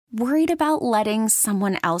Worried about letting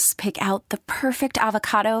someone else pick out the perfect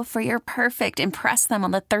avocado for your perfect impress them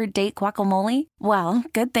on the third date guacamole? Well,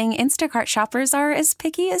 good thing Instacart shoppers are as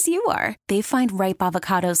picky as you are. They find ripe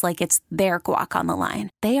avocados like it's their guac on the line.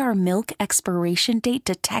 They are milk expiration date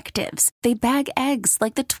detectives. They bag eggs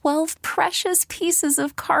like the 12 precious pieces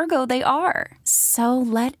of cargo they are. So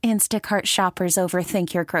let Instacart shoppers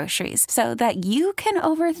overthink your groceries so that you can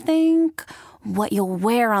overthink what you'll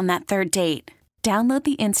wear on that third date. Download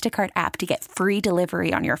the Instacart app to get free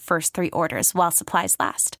delivery on your first 3 orders while supplies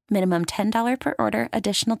last. Minimum $10 per order.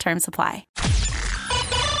 Additional terms apply.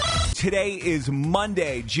 Today is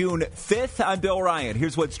Monday, June 5th. I'm Bill Ryan.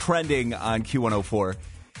 Here's what's trending on Q104.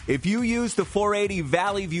 If you use the 480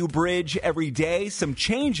 Valley View Bridge every day, some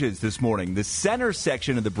changes this morning. The center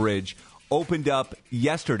section of the bridge opened up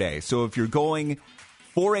yesterday. So if you're going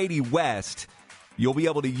 480 west, you'll be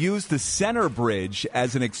able to use the center bridge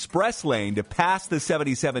as an express lane to pass the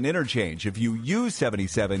 77 interchange. If you use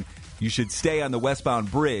 77, you should stay on the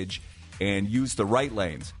westbound bridge and use the right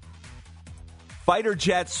lanes. Fighter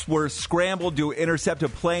jets were scrambled to intercept a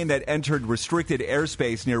plane that entered restricted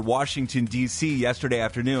airspace near Washington, D.C. yesterday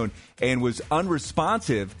afternoon and was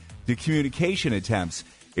unresponsive to communication attempts.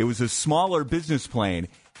 It was a smaller business plane,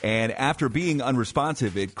 and after being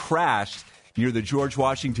unresponsive, it crashed near the George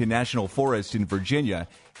Washington National Forest in Virginia.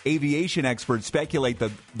 Aviation experts speculate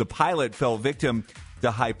that the pilot fell victim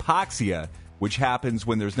to hypoxia, which happens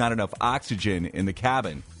when there's not enough oxygen in the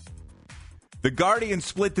cabin. The Guardians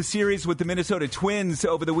split the series with the Minnesota Twins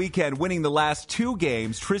over the weekend, winning the last 2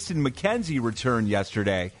 games. Tristan McKenzie returned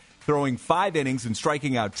yesterday, throwing 5 innings and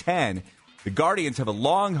striking out 10. The Guardians have a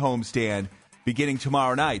long homestand beginning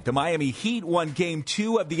tomorrow night. The Miami Heat won Game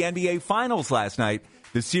 2 of the NBA Finals last night.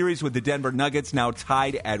 The series with the Denver Nuggets now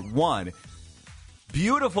tied at 1.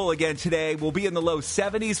 Beautiful again today. We'll be in the low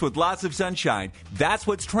 70s with lots of sunshine. That's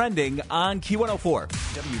what's trending on Q104.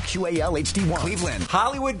 WQAL HD1 Cleveland.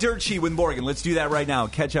 Hollywood Dirt Sheet with Morgan. Let's do that right now.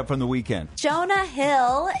 Catch up from the weekend. Jonah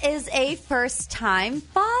Hill is a first-time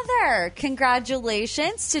father.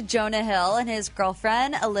 Congratulations to Jonah Hill and his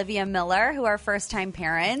girlfriend, Olivia Miller, who are first-time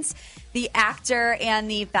parents. The actor and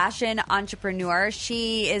the fashion entrepreneur.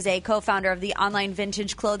 She is a co-founder of the online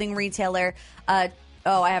vintage clothing retailer. I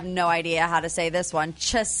have no idea how to say this one.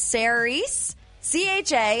 Chasseres.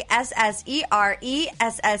 Chasseresse.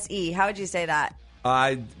 How would you say that?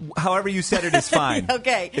 However you said it is fine.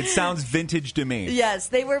 Okay. It sounds vintage to me. Yes,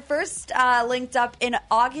 they were first linked up in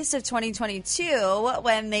August of 2022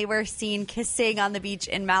 when they were seen kissing on the beach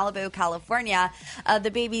in Malibu, California.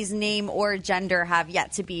 The baby's name or gender have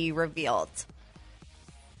yet to be revealed.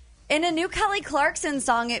 In a new Kelly Clarkson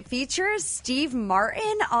song, it features Steve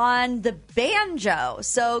Martin on the banjo.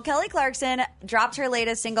 So Kelly Clarkson dropped her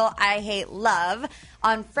latest single, I Hate Love,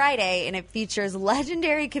 on Friday, and it features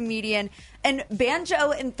legendary comedian and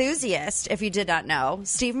banjo enthusiast, if you did not know,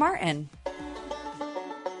 Steve Martin.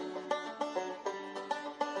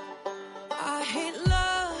 I hate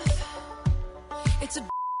love. It's a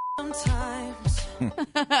sometimes.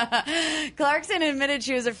 Clarkson admitted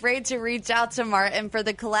she was afraid to reach out to Martin for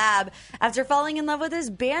the collab after falling in love with his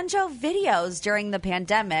banjo videos during the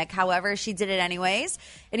pandemic. However, she did it anyways,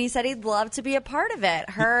 and he said he'd love to be a part of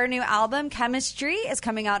it. Her new album, Chemistry, is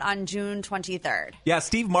coming out on June 23rd. Yeah,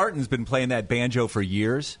 Steve Martin's been playing that banjo for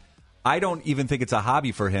years. I don't even think it's a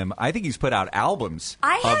hobby for him. I think he's put out albums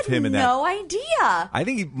of him in that. I had no idea. I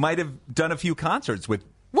think he might have done a few concerts with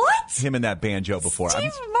him in that banjo before. Steve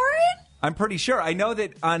Martin? I'm pretty sure. I know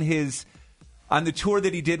that on the tour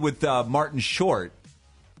that he did with Martin Short,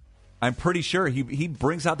 I'm pretty sure he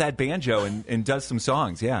brings out that banjo and does some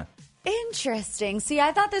songs. Yeah. Interesting. See,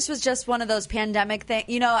 I thought this was just one of those pandemic things.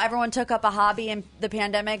 You know, everyone took up a hobby in the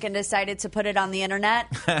pandemic and decided to put it on the internet.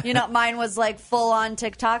 You know, mine was like full-on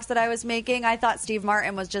TikToks that I was making. I thought Steve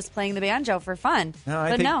Martin was just playing the banjo for fun.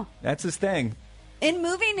 No. That's his thing. In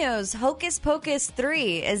movie news, Hocus Pocus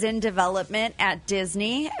 3 is in development at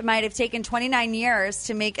Disney. It might have taken 29 years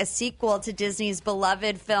to make a sequel to Disney's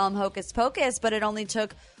beloved film Hocus Pocus, but it only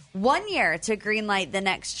took 1 year to greenlight the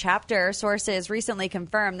next chapter. Sources recently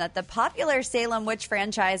confirmed that the popular Salem Witch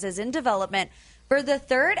franchise is in development for the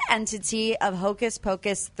third entity of Hocus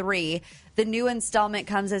Pocus 3. The new installment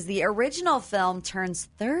comes as the original film turns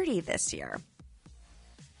 30 this year.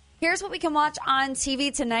 Here's what we can watch on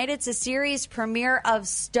TV tonight. It's a series premiere of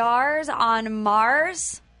Stars on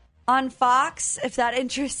Mars on Fox, if that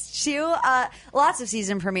interests you. Lots of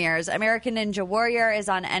season premieres. American Ninja Warrior is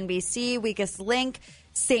on NBC. Weakest Link,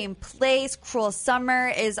 Same Place. Cruel Summer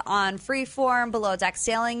is on Freeform. Below Deck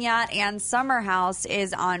Sailing Yacht and Summer House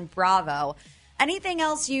is on Bravo. Anything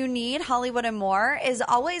else you need, Hollywood and more, is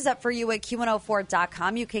always up for you at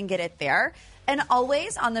Q104.com. You can get it there. And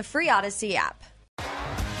always on the free Odyssey app.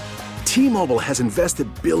 T-Mobile has invested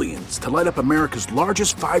billions to light up America's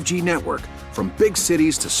largest 5G network, from big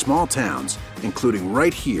cities to small towns, including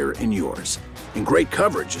right here in yours. And great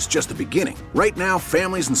coverage is just the beginning. Right now,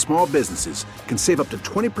 families and small businesses can save up to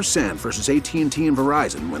 20% versus AT&T and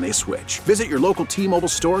Verizon when they switch. Visit your local T-Mobile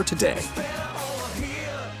store today.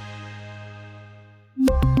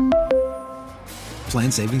 Plan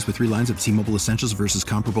savings with 3 lines of T-Mobile Essentials versus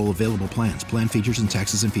comparable available plans. Plan features and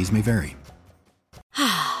taxes and fees may vary.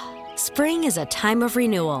 Spring is a time of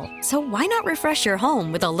renewal, so why not refresh your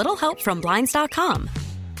home with a little help from Blinds.com?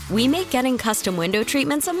 We make getting custom window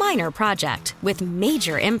treatments a minor project with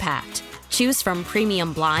major impact. Choose from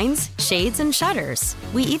premium blinds, shades, and shutters.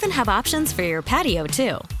 We even have options for your patio,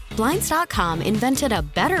 too. Blinds.com invented a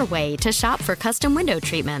better way to shop for custom window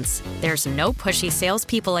treatments. There's no pushy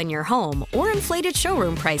salespeople in your home or inflated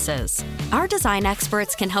showroom prices. Our design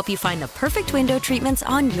experts can help you find the perfect window treatments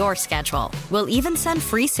on your schedule. We'll even send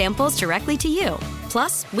free samples directly to you.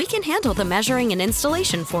 Plus, we can handle the measuring and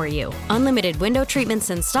installation for you. Unlimited window treatments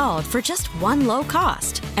installed for just one low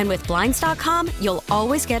cost. And with Blinds.com, you'll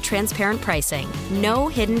always get transparent pricing. No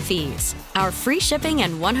hidden fees. Our free shipping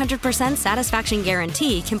and 100% satisfaction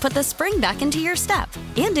guarantee can put the spring back into your step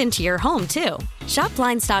and into your home, too. Shop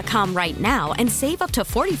Blinds.com right now and save up to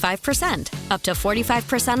 45%. Up to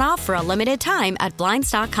 45% off for a limited time at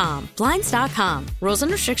Blinds.com. Blinds.com. Rules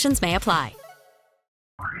and restrictions may apply.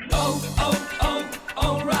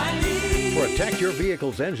 O'Reilly. Protect your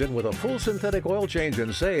vehicle's engine with a full synthetic oil change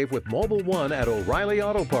and save with Mobile One at O'Reilly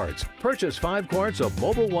Auto Parts. Purchase 5 quarts of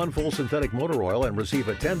Mobile One full synthetic motor oil and receive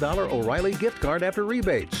a $10 O'Reilly gift card after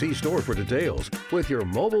rebate. See store for details. With your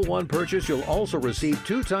Mobile One purchase, you'll also receive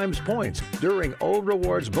 2 times points during O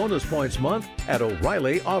Rewards Bonus Points Month at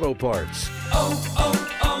O'Reilly Auto Parts.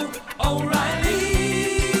 O'Reilly.